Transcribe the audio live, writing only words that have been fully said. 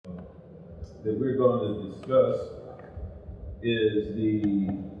that we're going to discuss is the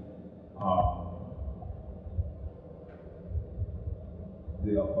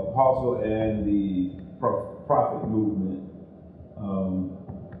apostle and the prophet movement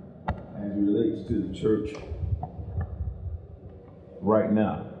as it relates to the church right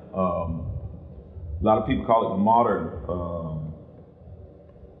now. A lot of people call it the modern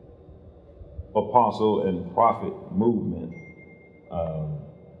apostle and prophet movement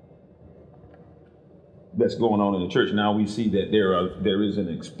that's going on in the church. Now we see that there is an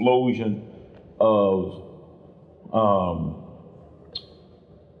explosion of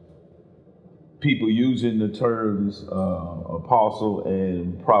people using the terms apostle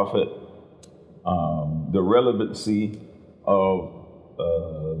and prophet, the relevancy of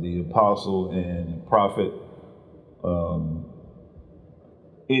the apostle and prophet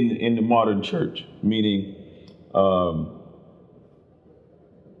in the modern church, meaning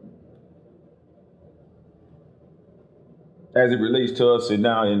as it relates to us and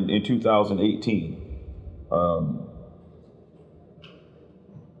now in 2018.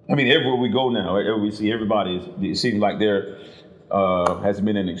 I mean, everywhere we go now, we see everybody, it seems like there has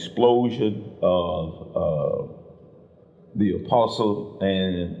been an explosion of the apostle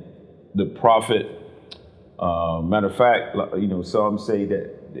and the prophet. Matter of fact, some say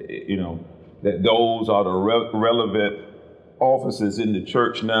that, that those are the relevant offices in the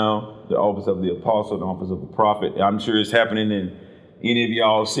church now, the office of the apostle, the office of the prophet. I'm sure it's happening in any of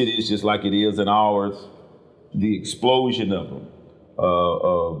y'all cities just like it is in ours, the explosion of them.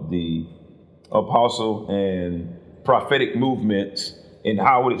 Of the apostle and prophetic movements and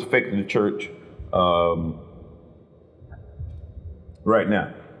how it's affecting the church right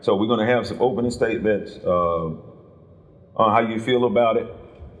now. So we're going to have some opening statements on how you feel about it.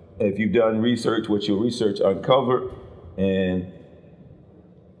 If you've done research, what your research uncovered, and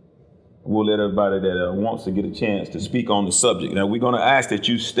we'll let everybody that wants to get a chance to speak on the subject. Now, we're going to ask that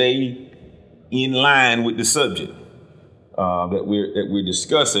you stay in line with the subject that we're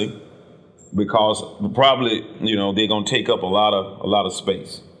discussing, because probably they're going to take up a lot of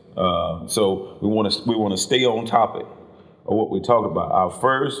space. So we want to stay on topic of what we're talking about. Our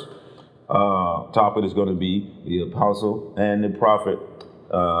first topic is going to be the apostle and the prophet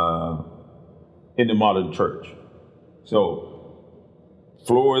in the modern church. So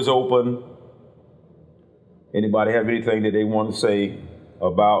floor is open. Anybody have anything that they want to say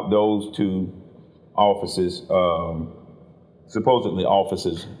about those two offices? Supposedly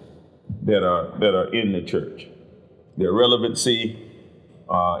offices that are in the church, their relevancy,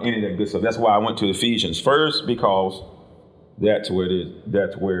 any of that good stuff. That's why I went to Ephesians first, because that's where it is.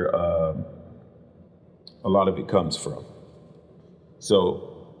 That's where a lot of it comes from. So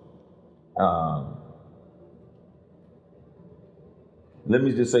let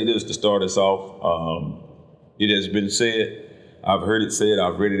me just say this to start us off. It has been said, I've heard it said,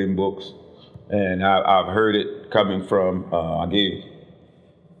 I've read it in books, and I've heard it coming from,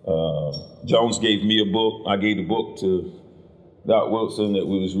 Jones gave me a book. I gave the book to Doc Wilson that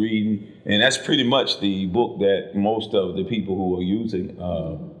we was reading. And that's pretty much the book that most of the people who are using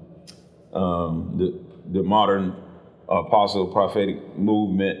the modern apostle prophetic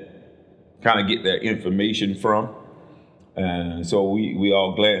movement kind of get their information from. And so we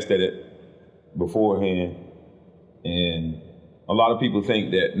all glanced at it beforehand. And a lot of people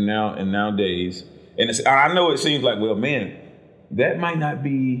think that nowadays, and I know it seems like, well, man, that might not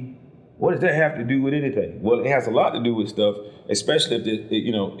be, what does that have to do with anything? Well, it has a lot to do with stuff, especially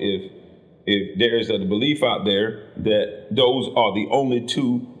if there is a belief out there that those are the only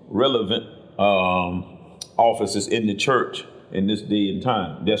two relevant offices in the church in this day and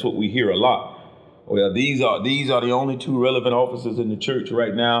time. That's what we hear a lot. Well, these are the only two relevant offices in the church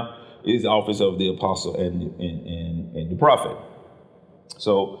right now, is the office of the apostle and the prophet.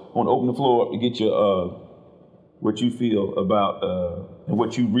 So I want to open the floor up to get your what you feel about and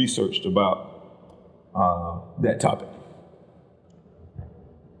what you researched about that topic.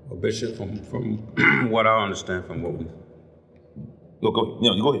 Well, Bishop, from what I understand from what we... Go ahead.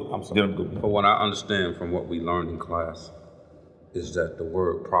 No, go ahead. I'm sorry. From what I understand from what we learned in class is that the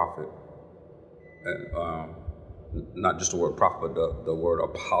word prophet, and not just the word prophet, but the word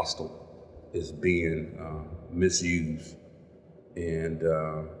apostle is being misused. And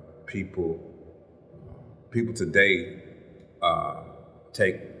people today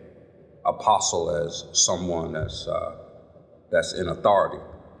take apostle as someone that's in authority.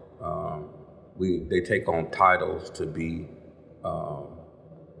 They take on titles to be.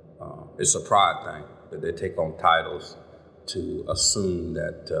 It's a pride thing that they take on titles to assume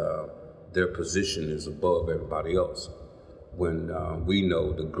that their position is above everybody else. When we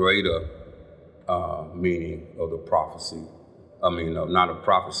know the greater meaning of the prophecy. I mean, not a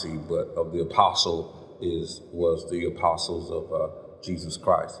prophecy, but of the apostle was the apostles of Jesus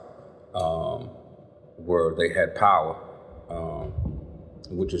Christ, where they had power,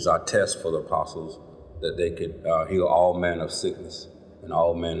 which is our test for the apostles, that they could heal all manner of sickness and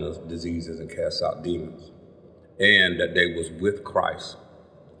all manner of diseases and cast out demons, and that they was with Christ.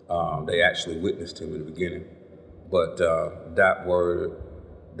 They actually witnessed him in the beginning, but that word,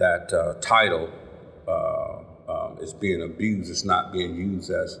 that title is being abused. It's not being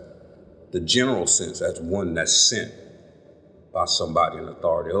used as the general sense, as one that's sent by somebody in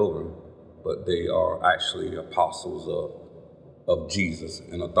authority over him, but they are actually apostles of Jesus,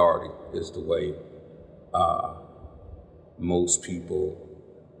 and authority is the way most people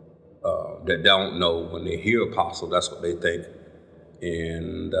that don't know, when they hear apostle, that's what they think,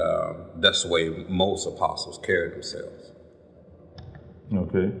 and that's the way most apostles carry themselves.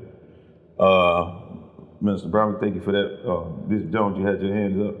 Okay. Minister Brown, thank you for that. This Jones, you had your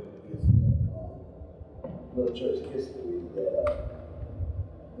hands up. Little church history that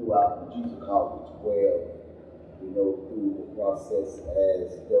throughout the Jesus College, where through the process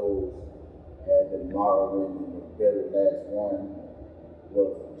as those had been martyred, and the very last one was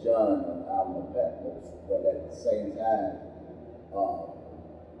John on the island of Patmos. But at the same time,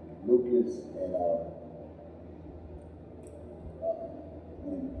 Lucas and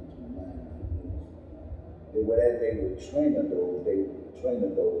as they were training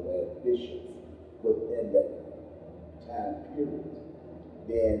those as bishops within that time period.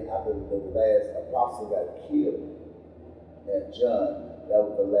 Then after the last apostle got killed at John, that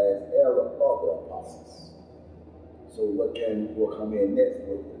was the last era of the apostles. So what will come in next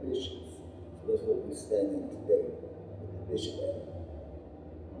with the bishops? So that's what we're standing today, with the bishop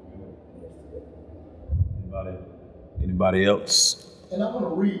era. Anybody else? And I'm going to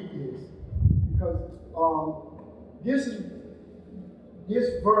read this because this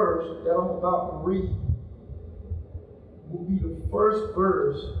verse that I'm about to read will be the first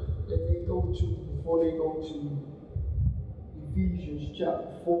verse that they go to before they go to Ephesians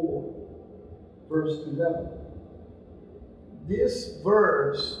chapter 4, verse 11. This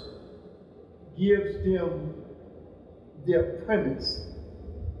verse gives them their premise.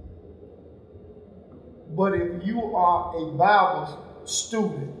 But if you are a Bible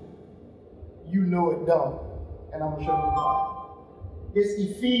student, you know it don't. And I'm going to show you why. It's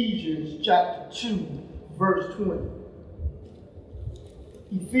Ephesians chapter 2, verse 20.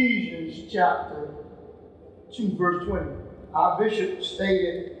 Ephesians chapter 2, verse 20. Our bishop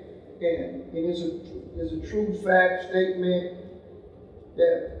stated, and it's a true fact statement,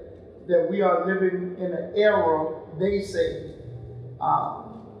 that we are living in an era, they say,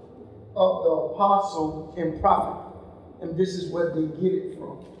 of the apostle and prophet. And this is where they get it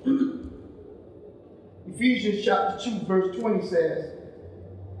from. Ephesians chapter 2, verse 20 says,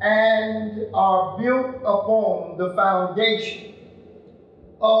 and are built upon the foundation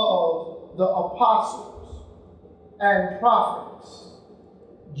of the apostles and prophets,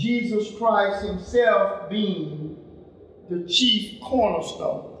 Jesus Christ himself being the chief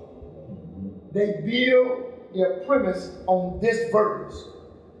cornerstone. They build their premise on this verse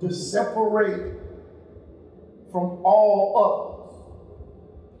to separate from all others.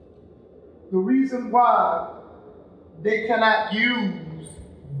 The reason why they cannot use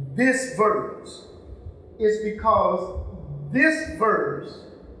this verse is because this verse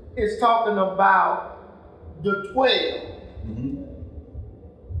is talking about the 12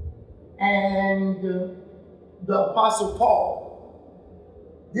 and the Apostle Paul.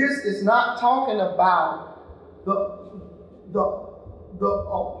 This is not talking about the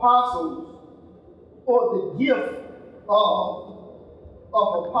apostles or the gift of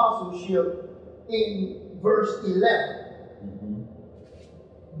apostleship in verse 11.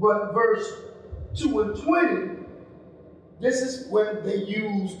 But verse 2 and 20, this is what they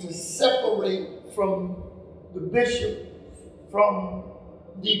use to separate from the bishop, from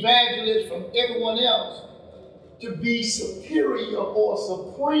the evangelist, from everyone else, to be superior or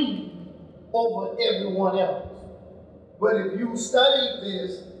supreme over everyone else. But if you study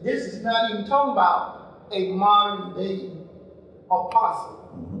this, this is not even talking about a modern day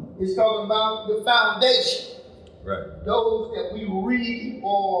apostle. It's talking about the foundation. Right. Those that we read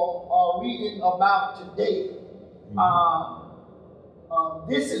or are reading about today.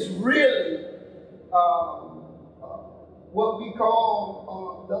 This is really what we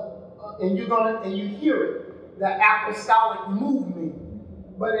call and you hear it, the apostolic movement.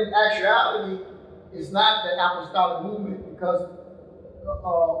 But in actuality, it's not the apostolic movement, because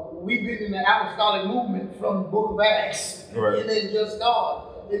we've been in the apostolic movement from the book of Acts. Right. And it just started.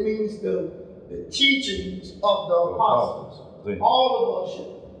 It means the the teachings of the apostles. All of us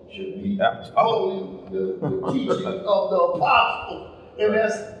should be following the teachings of the apostles,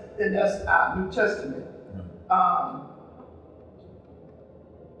 and that's our New Testament.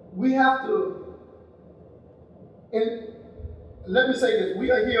 We have to, and let me say this: we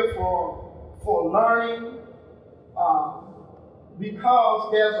are here for learning,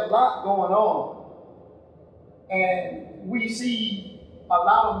 because there's a lot going on, and we see a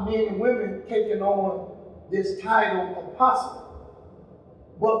lot of men and women taking on this title apostle,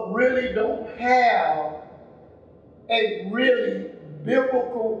 but really don't have a really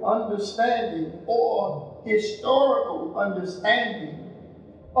biblical understanding or historical understanding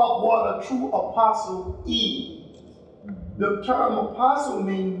of what a true apostle is. The term apostle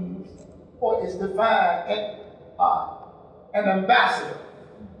means, or is defined as an ambassador,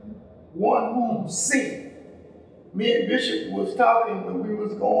 one who's sent. Me and Bishop was talking when we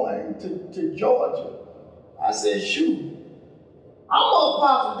was going to Georgia. I said, shoot, I'm an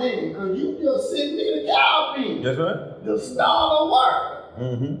apostle then, because you just sent me the cowpea. That's right. The start of work.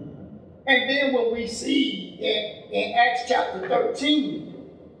 Mm-hmm. And then when we see in Acts chapter 13,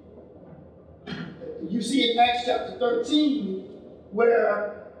 you see in Acts chapter 13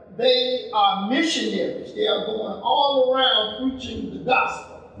 where they are missionaries. They are going all around preaching the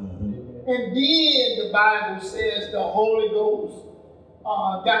gospel. Mm-hmm. And then the Bible says the Holy Ghost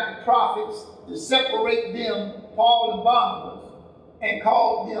got the prophets to separate them, Paul and Barnabas, and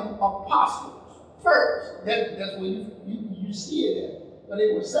call them apostles first. That's where you see it at. But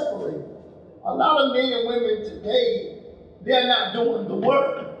they were separated. A lot of men and women today, they're not doing the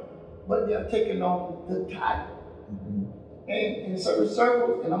work, but they're taking on the title. Mm-hmm. And in certain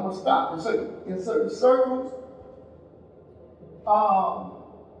circles, and I'm going to stop, in certain circles,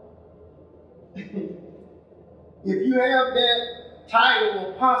 if you have that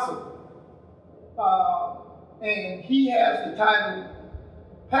title apostle, and he has the title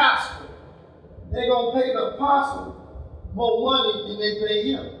pastor, they're going to pay the apostle more money than they pay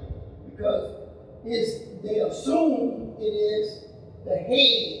him, because they assume it is the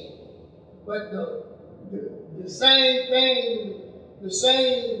head. But the same thing,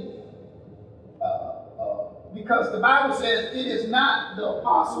 because the Bible says it is not the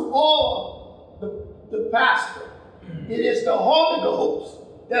apostle or the pastor. It is the Holy Ghost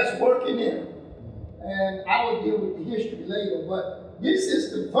that's working in them. And I will deal with the history later, but this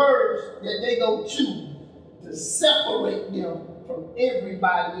is the verse that they go to separate them from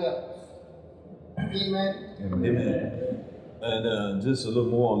everybody else. Amen? Amen. And just a little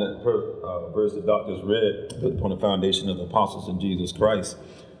more on that verse the doctors read, upon the foundation of the apostles in Jesus Christ,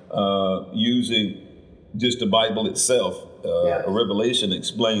 using just the Bible itself, yes. A revelation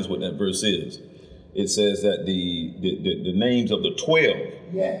explains what that verse is. It says that the names of the 12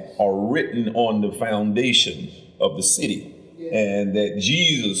 yes. are written on the foundation of the city, yes. and that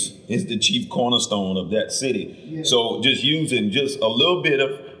Jesus is the chief cornerstone of that city. Yes. So just using just a little bit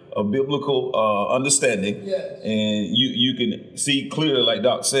of a biblical understanding, yes. and you can see clearly, like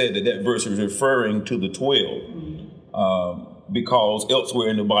Doc said, that verse is referring to the 12, mm-hmm. Because elsewhere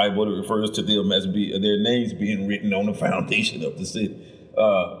in the Bible it refers to them as their names being written on the foundation of the city.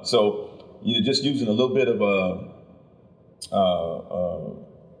 So you're just using a little bit of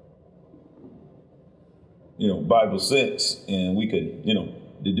Bible sense, and we can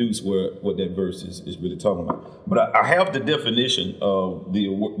deduce what that verse is really talking about. But I have the definition of the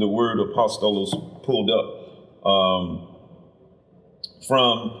word apostolos pulled up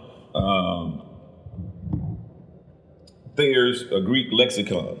from Thayer's Greek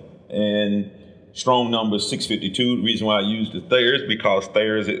lexicon and Strong number 652. The reason why I use the Thayer's because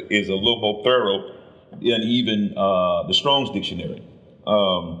Thayer's is a little more thorough than even the Strong's dictionary.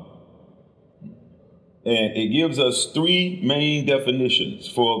 And it gives us three main definitions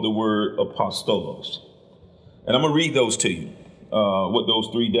for the word apostolos. And I'm going to read those to you, what those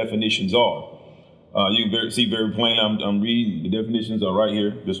three definitions are. You can see very plainly, I'm reading. The definitions are right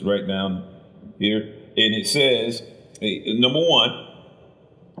here, just right down here. And it says, number one,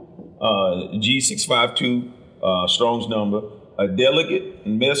 G652, Strong's number, a delegate,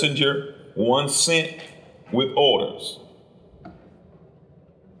 messenger, one sent with orders.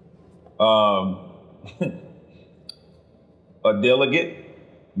 A delegate,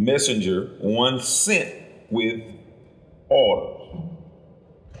 messenger, one sent with orders.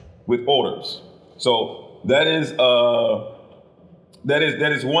 With orders. So that is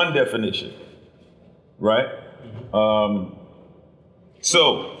one definition, right?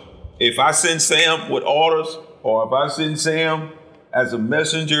 So if I send Sam with orders, or if I send Sam as a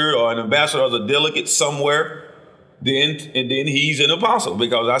messenger or an ambassador or as a delegate somewhere, then he's an apostle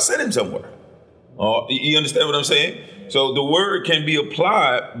because I sent him somewhere. You understand what I'm saying? So the word can be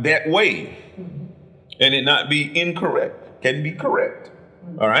applied that way and it not be incorrect, can be correct.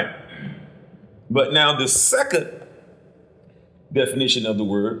 All right. But now the second definition of the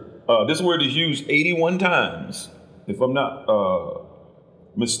word, this word is used 81 times. If I'm not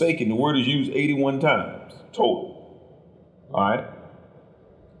mistaken, the word is used 81 times total. All right.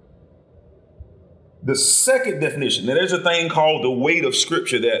 The second definition, now there's a thing called the weight of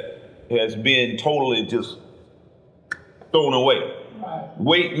scripture that has been totally just thrown away. Right.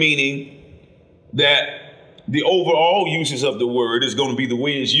 Weight meaning that the overall uses of the word is going to be the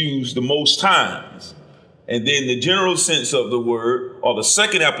way it's used the most times. And then the general sense of the word, or the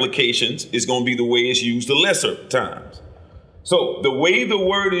second applications, is going to be the way it's used the lesser times. So the way the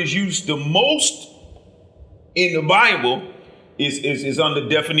word is used the most in the Bible is under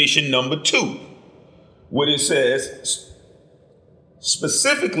definition number 2, where it says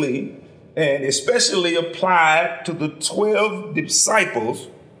specifically and especially applied to the 12 disciples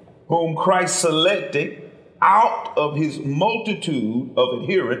whom Christ selected out of his multitude of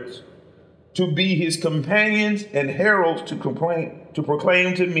adherents to be his companions and heralds to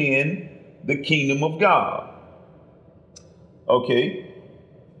proclaim to men the kingdom of God. Okay.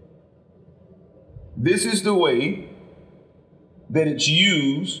 This is the way that it's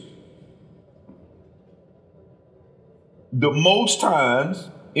used the most times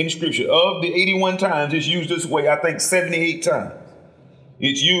in scripture. Of the 81 times it's used this way, I think 78 times.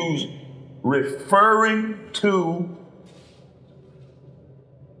 It's used referring to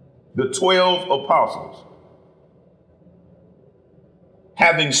the 12 apostles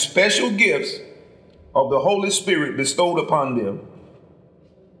having special gifts of the Holy Spirit bestowed upon them.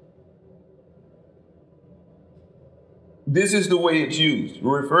 This is the way it's used,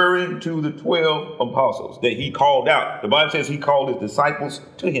 referring to the 12 apostles that he called out. The Bible says he called his disciples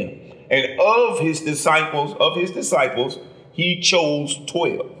to him. And of his disciples, he chose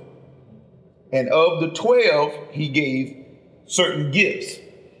 12. And of the 12, he gave certain gifts.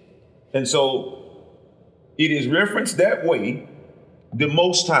 And so it is referenced that way the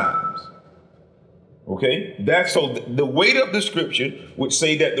most times. Okay? That's so the weight of the scripture would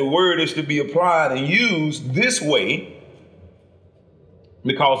say that the word is to be applied and used this way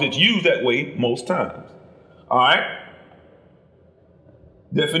because it's used that way most times. All right?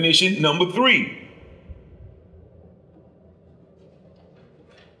 Definition number 3.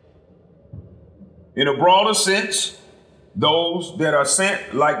 In a broader sense, those that are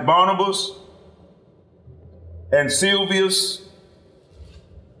sent like Barnabas and Silvius,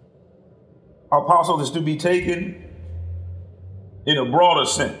 apostles, is to be taken in a broader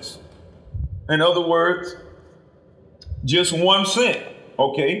sense. In other words, just one sent,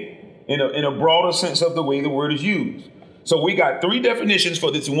 okay, in a broader sense of the way the word is used. So we got 3 definitions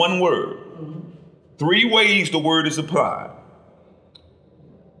for this one word. 3 ways the word is applied.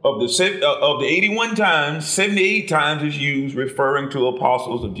 Of the 81 times, 78 times is used referring to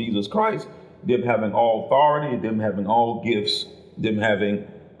apostles of Jesus Christ, them having all authority, them having all gifts, them having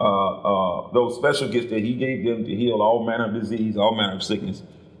those special gifts that he gave them to heal all manner of disease, all manner of sickness,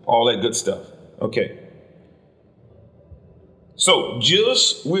 all that good stuff. Okay. So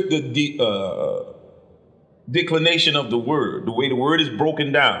just with the declination of the word, the way the word is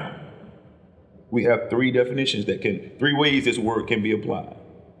broken down, we have 3 definitions 3 ways this word can be applied.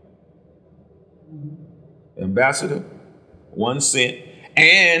 Ambassador, one sent,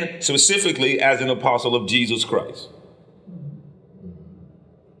 and specifically as an apostle of Jesus Christ.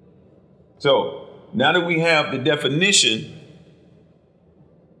 So now that we have the definition,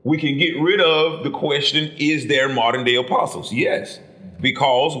 we can get rid of the question, is there modern day apostles? Yes,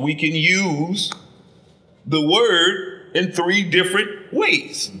 because we can use the word in 3 different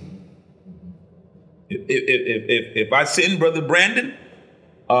ways. If I send Brother Brandon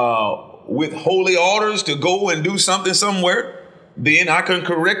with holy orders to go and do something somewhere, then I can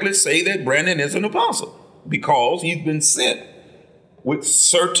correctly say that Brandon is an apostle because he's been sent with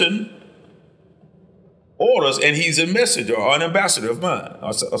certain orders and he's a messenger or an ambassador of mine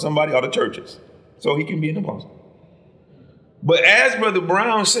or somebody out of churches. So he can be an apostle. But as Brother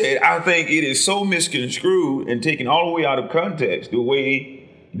Brown said, I think it is so misconstrued and taken all the way out of context, the way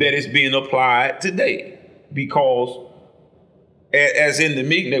that it's being applied today, because as in the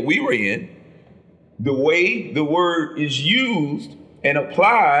meeting that we were in, the way the word is used and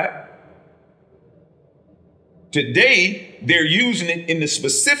applied today, they're using it in the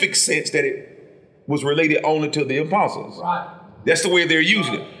specific sense that it was related only to the apostles. Right. That's the way they're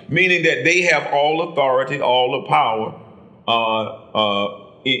using it, meaning that they have all authority, all the power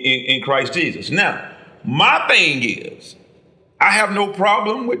in Christ Jesus. Now, my thing is, I have no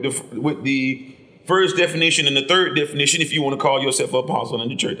problem with the first definition and the third definition if you want to call yourself an apostle in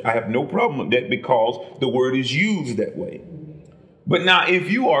the church. I have no problem with that because the word is used that way. But now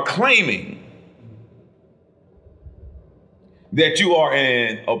if you are claiming that you are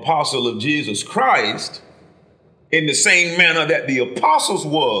an apostle of Jesus Christ in the same manner that the apostles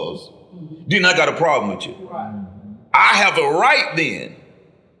was, then I got a problem with you. Right. I have a right then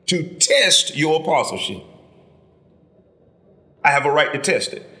to test your apostleship. I have a right to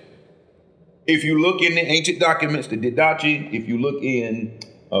test it. If you look in the ancient documents, the Didache, if you look in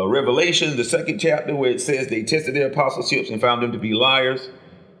Revelation, the 2nd chapter, where it says they tested their apostleships and found them to be liars,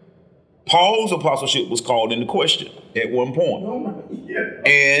 Paul's apostleship was called into question at one point.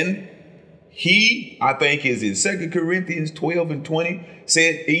 And he, I think is in 2 Corinthians 12 and 20,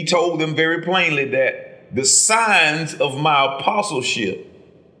 said he told them very plainly that the signs of my apostleship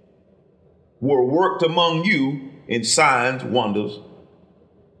were worked among you in signs, wonders,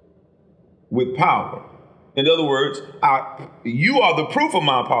 with power. In other words, you are the proof of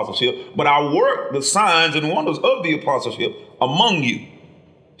my apostleship, but I work the signs and wonders of the apostleship among you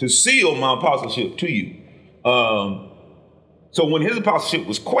to seal my apostleship to you. So when his apostleship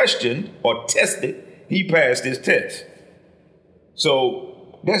was questioned or tested, he passed his test.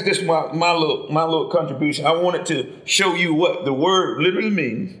 So that's just my little contribution. I wanted to show you what the word literally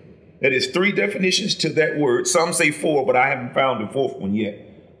means. That is 3 definitions to that word. Some say 4, but I haven't found the 4th one yet.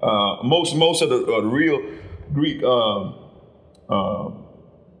 Most of the real Greek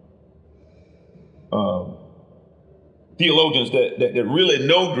theologians that really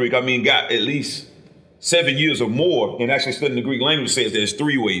know Greek, I mean, got at least 7 years or more, and actually studying the Greek language says there's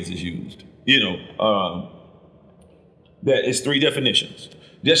 3 ways it's used. That it's 3 definitions.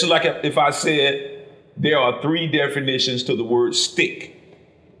 Just like if I said there are 3 definitions to the word stick.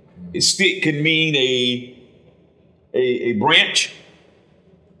 A stick can mean a branch.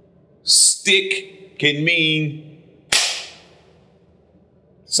 Stick can mean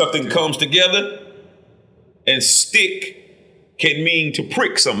something comes together, and stick can mean to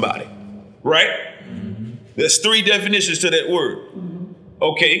prick somebody, right? Mm-hmm. There's 3 definitions to that word. Mm-hmm.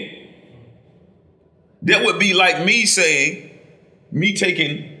 Okay. That would be like me taking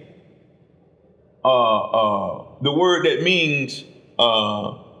the word that means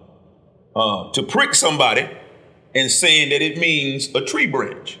to prick somebody and saying that it means a tree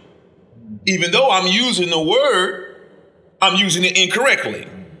branch. Even though I'm using the word, I'm using it incorrectly.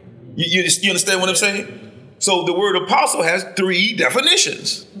 You understand what I'm saying? So the word apostle has 3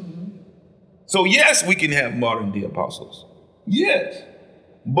 definitions. So yes, we can have modern day apostles. Yes.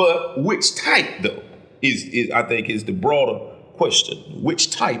 But which type though is I think is the broader question. Which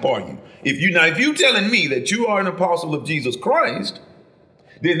type are you? If you're telling me that you are an apostle of Jesus Christ,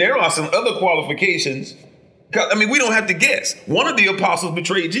 then there are some other qualifications. I mean, we don't have to guess. One of the apostles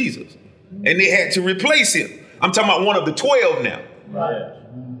betrayed Jesus, and they had to replace him. I'm talking about one of the 12 now. Right.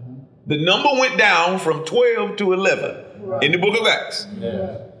 Mm-hmm. The number went down from 12 to 11 in the book of Acts.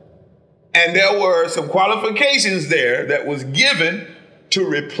 Yeah. And there were some qualifications there that was given to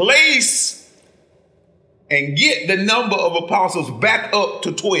replace and get the number of apostles back up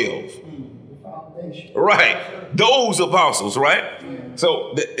to 12. Right. Those apostles, right? Yeah.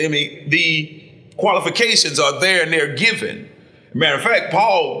 So, the qualifications are there and they're given. Matter of fact,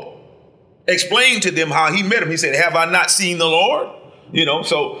 Paul explained to them how he met him. He said, have I not seen the Lord?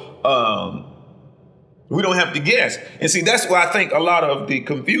 So we don't have to guess. And see, that's why I think a lot of the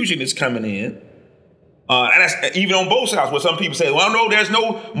confusion is coming in. And that's even on both sides, where some people say, well, no, there's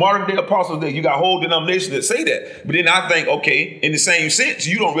no modern day apostles there. You got whole denominations that say that. But then I think, okay, in the same sense,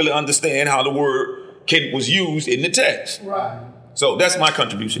 you don't really understand how the word was used in the text. Right. So that's my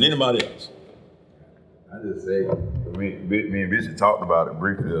contribution. Anybody else? I just say, me and Bishop talked about it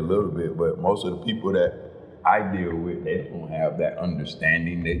briefly a little bit, but most of the people that I deal with, they don't have that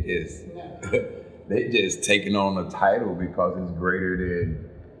understanding. They just taking on a title because it's greater than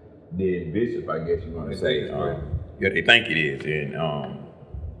Bishop, I guess you want to say. Yeah, they think it is.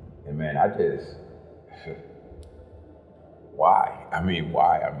 And man, I just, why?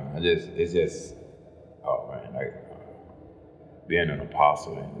 It's just, oh man, like being an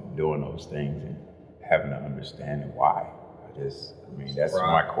apostle and doing those things and having an understanding why. That's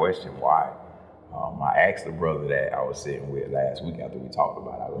my question, why? I asked the brother that I was sitting with last week after we talked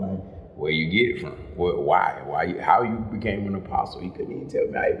about it. I was like, where you get it from? Why? How you became an apostle? He couldn't even tell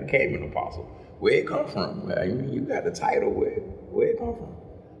me how he became an apostle. Where it come from? I mean, you got the title. Where it come from?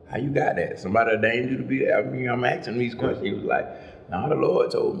 How you got that? Somebody ordained you to be that? I mean, I'm asking these questions. He was like, nah, the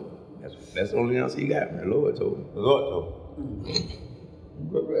Lord told me. That's the only answer he got. The Lord told me. The Lord told me.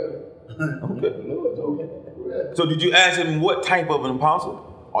 Okay. The Lord told me. So did you ask him what type of an apostle?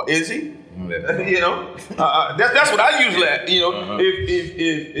 Or is he? You know, that's what I usually, you know,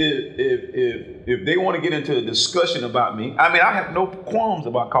 if they want to get into a discussion about me, I mean, I have no qualms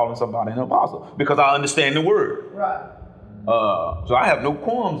about calling somebody an apostle because I understand the word. Right. So I have no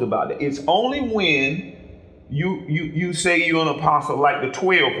qualms about it. It's only when you say you're an apostle like the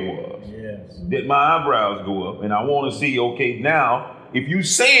 12 was, yes, that my eyebrows go up, and I want to see, okay, now if you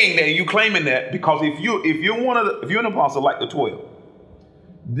saying that, you claiming that, because if you're an apostle like the 12,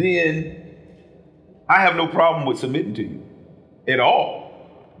 then I have no problem with submitting to you at all,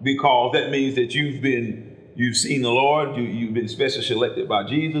 because that means that you've seen the Lord, you've been specially selected by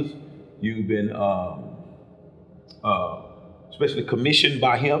Jesus, you've been specially commissioned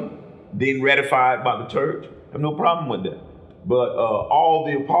by Him, then ratified by the church. I have no problem with that. But all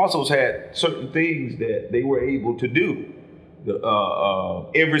the apostles had certain things that they were able to do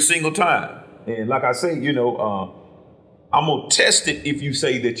every single time, and like I say, you know. I'm going to test it if you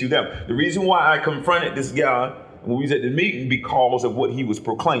say that you them. The reason why I confronted this guy when we was at the meeting, because of what he was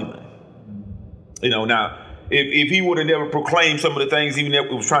proclaiming. You know, now, if he would have never proclaimed some of the things even that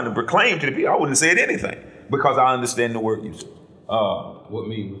he was trying to proclaim to the people, I wouldn't have said anything, because I understand the word usage. What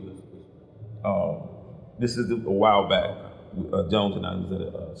meeting was this? This is a while back. Jones and I was at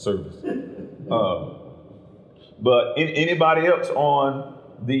a service. But anybody else on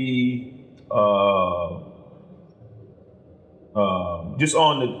the... just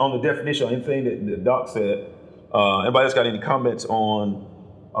on the definition, anything that the doc said. Anybody else got any comments on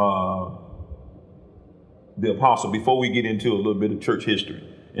the apostle before we get into a little bit of church history?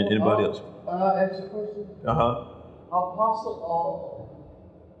 Anybody else? Ask a question. Apostle,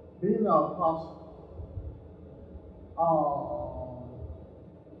 being an apostle,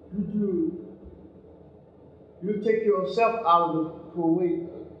 you take yourself out of the way,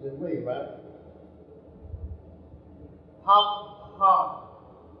 right? How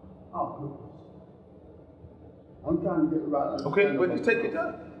I'm trying to get it right. Okay, but just take your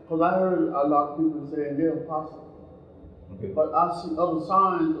time. Because I heard a lot of people saying they're apostles. Okay. But I see other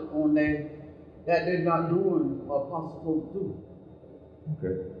signs on there that they're not doing what apostles supposed to do.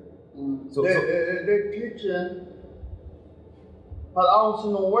 Okay. They're teaching, but I don't see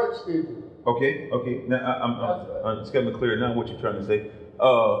no works they do. Okay. Now I'm just getting clear now what you're trying to say.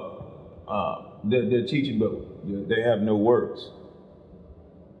 They're teaching, but they have no works.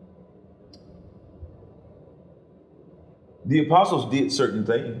 The apostles did certain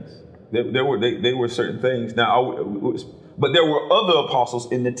things. There were certain things. Now, but there were other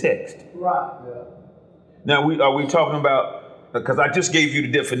apostles in the text. Right. Yeah. Now, are we talking about? Because I just gave you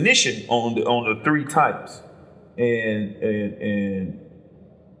the definition on the three types, and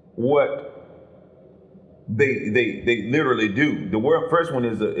what they literally do. The first one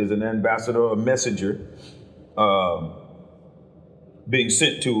is an ambassador, a messenger, being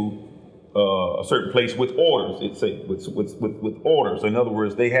sent to a certain place with orders. It's with orders. In other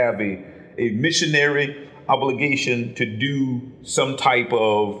words, they have a missionary obligation to do some type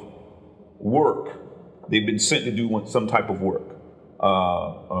of work. They've been sent to do some type of work.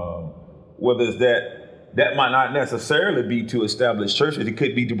 Whether it's that might not necessarily be to establish churches. It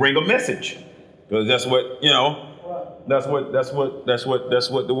could be to bring a message. Because that's what, you know, that's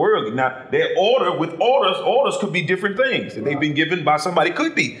what the world. Now, their orders could be different things that they've been given by somebody. It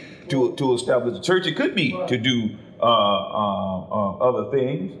could be to establish a church. It could be to do other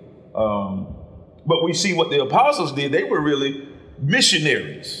things. But we see what the apostles did. They were really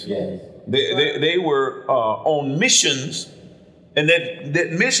missionaries. Yes. They were on missions, and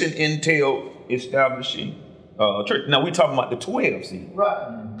that mission entailed establishing a church. Now, we're talking about the 12, see?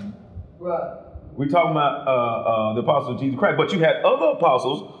 Right. Right. We're talking about the apostles of Jesus Christ, but you had other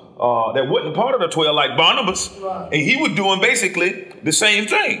apostles that wasn't part of the 12, like Barnabas, right, and he was doing basically the same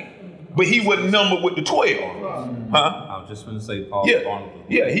thing, but he wasn't numbered with the 12. Right. Huh? I was just going to say Paul and Barnabas.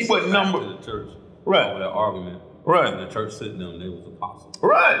 Yeah, he wasn't numbered to the church. Right. Over that argument. Right. And the church said them, they was apostles.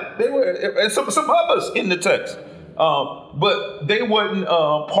 Right. They were, and some others in the text, but they wasn't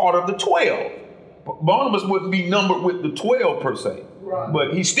part of the 12. Barnabas wouldn't be numbered with the 12 per se. Right.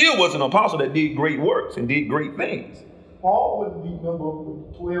 But he still was an apostle that did great works and did great things. Paul wouldn't be numbered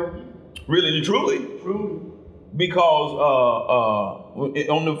with the 12 either. Really and truly. Truly. Because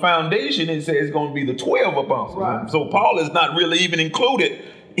on the foundation it says it's going to be the 12 apostles. Right. So Paul is not really even included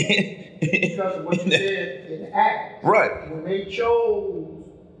because of what you said in Acts. Right. When they chose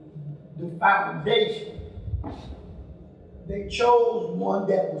the foundation, they chose one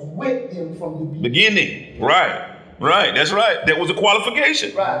that was with them from the beginning. Right. That's right. That was a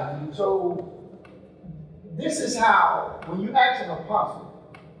qualification. Right. So this is how, when you ask an apostle,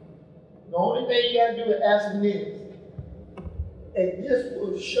 the only thing you got to do is ask him this: And this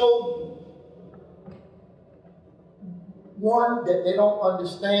will show you, one, that they don't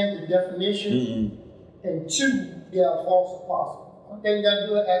understand the definition, and two, they are false apostles. One thing you got to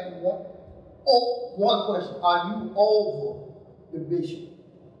do is ask me one question. Are you over the bishop?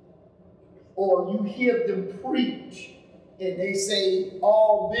 Or you hear them preach and they say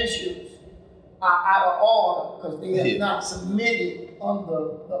all bishops are out of order because they have not submitted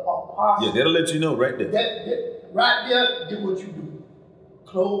under the apostle. Yeah, that'll let you know right there. That right there, do what you do.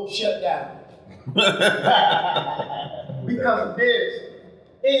 Close, shut down. Because of this.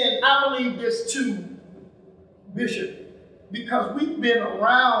 And I believe this too, Bishop, because we've been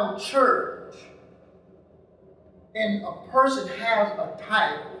around church and a person has a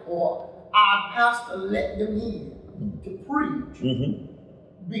title or our pastor let them in to preach.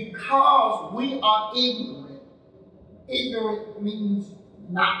 Because we are ignorant. Ignorant means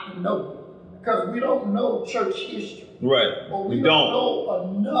not to know. Because we don't know church history. Right. Or we don't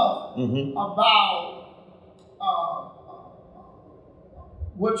know enough about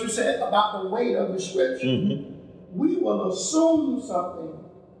what you said about the weight of the scripture. We will assume something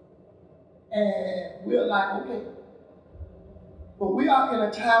and we're like, okay. But we are in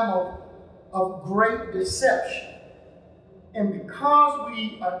a time of great deception. And because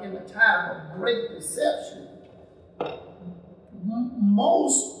we are in a time of great deception,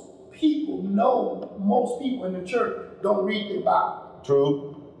 most people in the church don't read their Bible.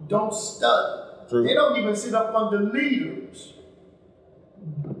 True. Don't study. True. They don't even sit up under leaders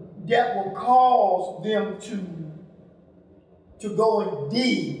that will cause them to go and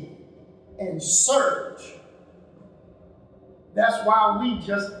dig and search. That's why we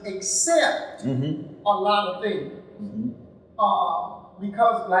just accept a lot of things.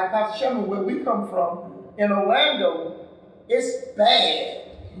 Because like Pastor Sherman, where we come from, in Orlando, it's bad.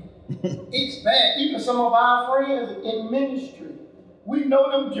 It's bad. Even some of our friends in ministry, we know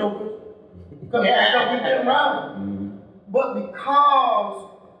them jokers because we've been around them. But because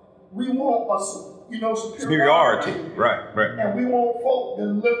we want superiority, right. and we want folk to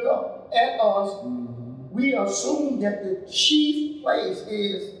look up at us, we assume that the chief place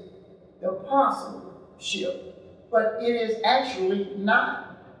is the apostleship. But it is actually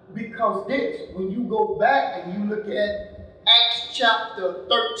not, because when you go back and you look at Acts chapter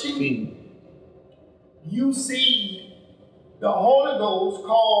 13, you see the Holy Ghost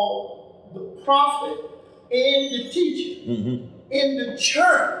called the prophet and the teacher in the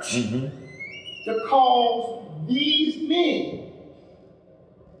church to cause these men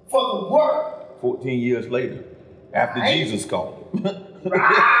for the work. 14 years later, after Jesus called them.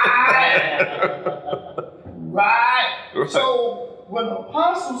 Right. So when the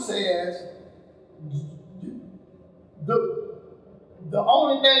apostle says the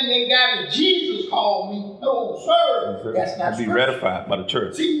only thing they got is Jesus called me, no, sir, that's not be ratified by the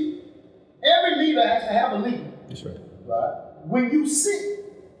church. See, every leader has to have a leader. That's right. Right. When you sit,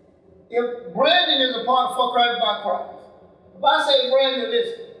 if Brandon is a part of For Christ by Christ, if I say, Brandon,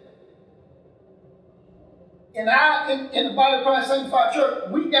 listen, in the body of Christ Sanctified Church,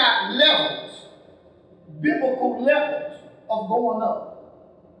 we got levels. Biblical levels of going up.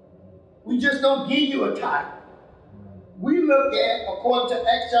 We just don't give you a title. We look at, according to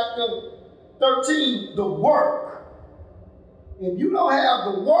Acts chapter 13, the work. If you don't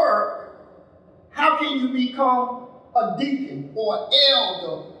have the work, how can you become a deacon or an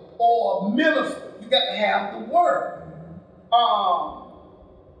elder or a minister? You got to have the work.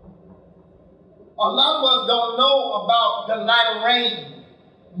 A lot of us don't know about the latter rain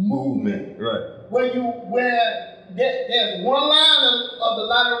movement. Right. Where there's one line of the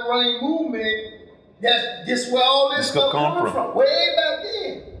latter rain movement that's this where all this stuff coming from. Way back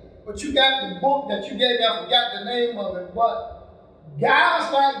then. But you got the book that you gave me, I forgot the name of it, but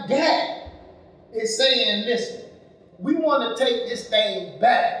guys like that is saying, listen, we want to take this thing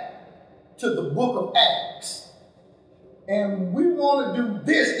back to the book of Acts. And we want to do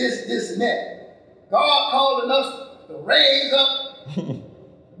this, and that. God calling us to raise up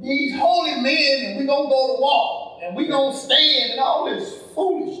these holy men, and we're going to go to war, and we're going to stand, and all this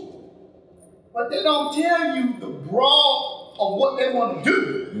foolishness. But they don't tell you the broad of what they want to do.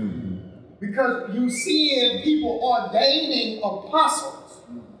 Because you seeing people ordaining apostles.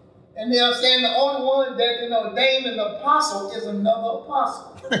 And they are saying the only one that can ordain an apostle is another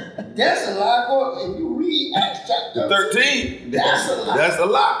apostle. That's a lie. If you read Acts chapter 13, that's a lie. That's a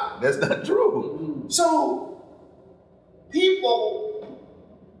lie. That's not true. So, people,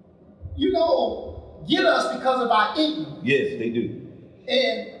 get us because of our ignorance. Yes, they do.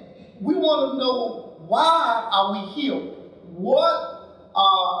 And we want to know, why are we here?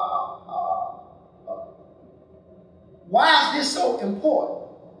 Why is this so important?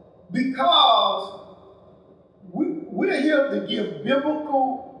 Because we're here to give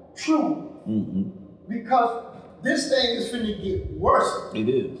biblical truth. Because this thing is finna get worse. It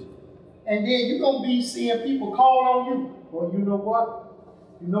is. And then you're going to be seeing people call on you. Well, you know what?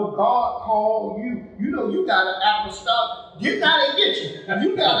 You know God called you. You know you got an apostolic. Get how they get you.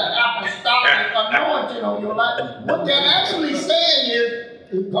 You got an apostolic anointing on your life. What they're actually saying is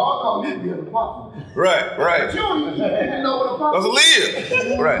God called you to be an apostle. Right. But you don't even know what apostle is.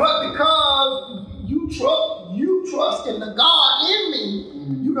 Right. But because you trust in the God in me,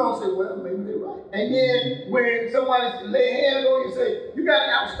 you don't say, well, maybe they're right. And then when somebody lay hands on you and say, you got an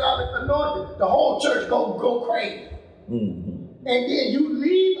apostolic anointing, the whole church go crazy. And then you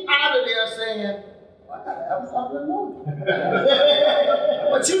leave out of there saying, I got an apostolic anointing.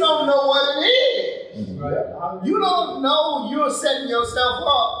 But you don't know what it is. You don't know you're setting yourself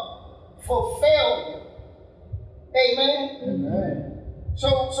up for failure. Amen?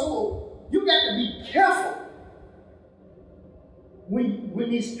 So you got to be careful when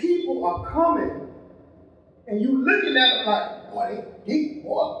these people are coming and you looking at them like, boy, they deep,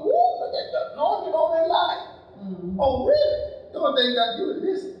 boy, look at the anointing on their life. Oh, really? The only thing you got to do is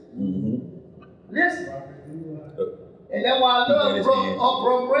listen. Listen. And that's why I love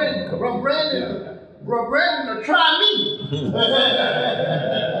Bro Brandon. Bro Brandon to try me.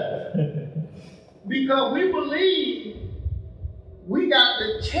 Because we believe we got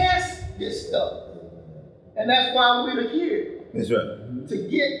to test this stuff. And that's why we're here. That's right. To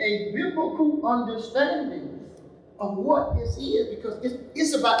get a biblical understanding of what this is, because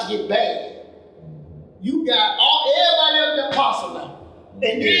it's about to get bad. You got everybody else the apostle now.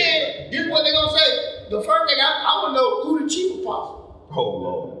 And then, this is what they're going to say. The first thing I want to know, who the chief apostle? Oh,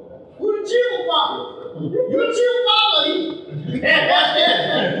 Lord. Who the chief apostle? You the chief apostle. Because watch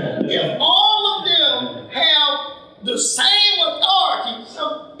this. If all of them have the same authority,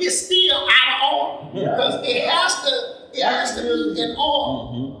 so it's still out of order. Because it has to be in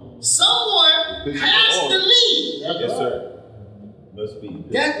order. Someone has to lead. Yes, sir. Must be.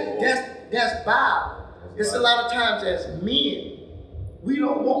 That's Bible. It's a lot of times as men, we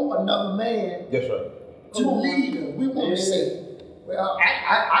don't want another man to lead us. We want to say, well,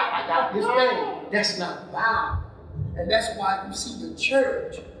 I got this thing. That's not Bible. And that's why you see the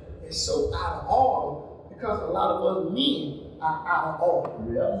church is so out of order, because a lot of us men are out of order.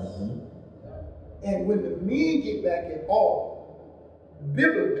 And when the men get back in order,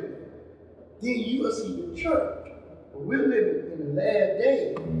 biblically, then you will see the church. But we're living in the last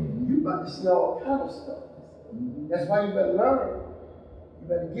days. You about to see all kind of stuff. That's why you better learn. You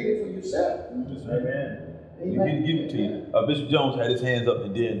better get it for yourself. Amen. You need to give it to you. Bishop Jones had his hands up,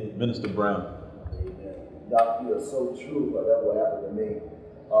 and then Minister Brown. Amen. Doc, you are so true, but that's what happened to me.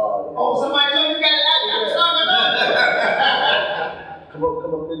 Somebody told you got to act. Come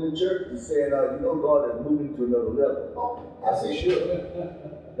up in the church and saying, you know God is moving to another level. I said, sure.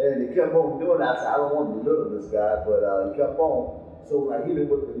 And he kept on doing that. I said, I don't want to belittle this guy, but he kept on. So when I hit him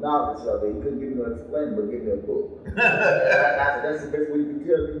with the knowledge of it, he couldn't give me no explanation, but give me a book. And I said, that's the best way you can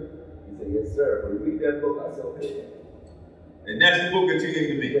tell me? He said, yes, sir. But he read that book, I said, okay. And that's the book that you gave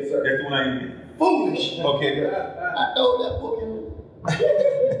to me? Yes, sir. That's the one I gave you? Foolish. Okay. I throw that book in there.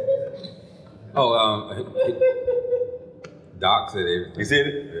 Doc said everything. He said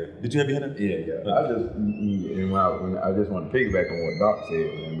it? Yeah. Did you have your hand up? Yeah. I just want to piggyback on what Doc said,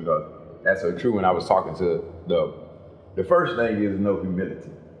 man, because that's so true. When I was talking to the first thing is no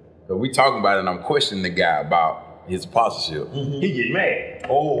humility. So we talking about it, and I'm questioning the guy about his apostleship. He get mad.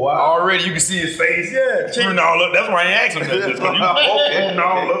 Oh, wow. Already you can see his face. Yeah, turning all up. That's why I ain't asking him this. You opening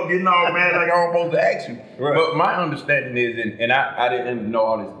all up, getting all mad like I'm supposed to ask you. Right. But my understanding is, and I didn't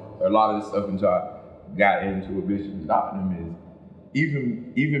know a lot of this stuff until I got into a bishop's doctrine, is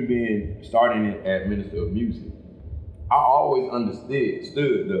even being starting at minister of music, I always understood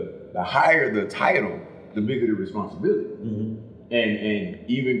the higher the title, the bigger the responsibility. And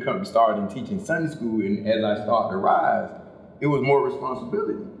even starting teaching Sunday school, and as I started to rise, it was more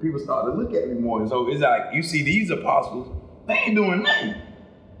responsibility. People started to look at me more. And so it's like, you see these apostles, they ain't doing nothing.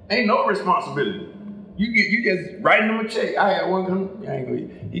 Ain't no responsibility. You just writing them a check. I had one come,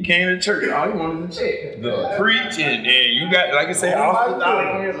 he came to church, all he wanted was a check. Preach, and you got, like I said, hospitality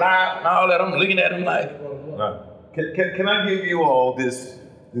on his life and all that. I'm looking at him like, Can I give you all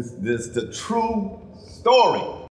the true story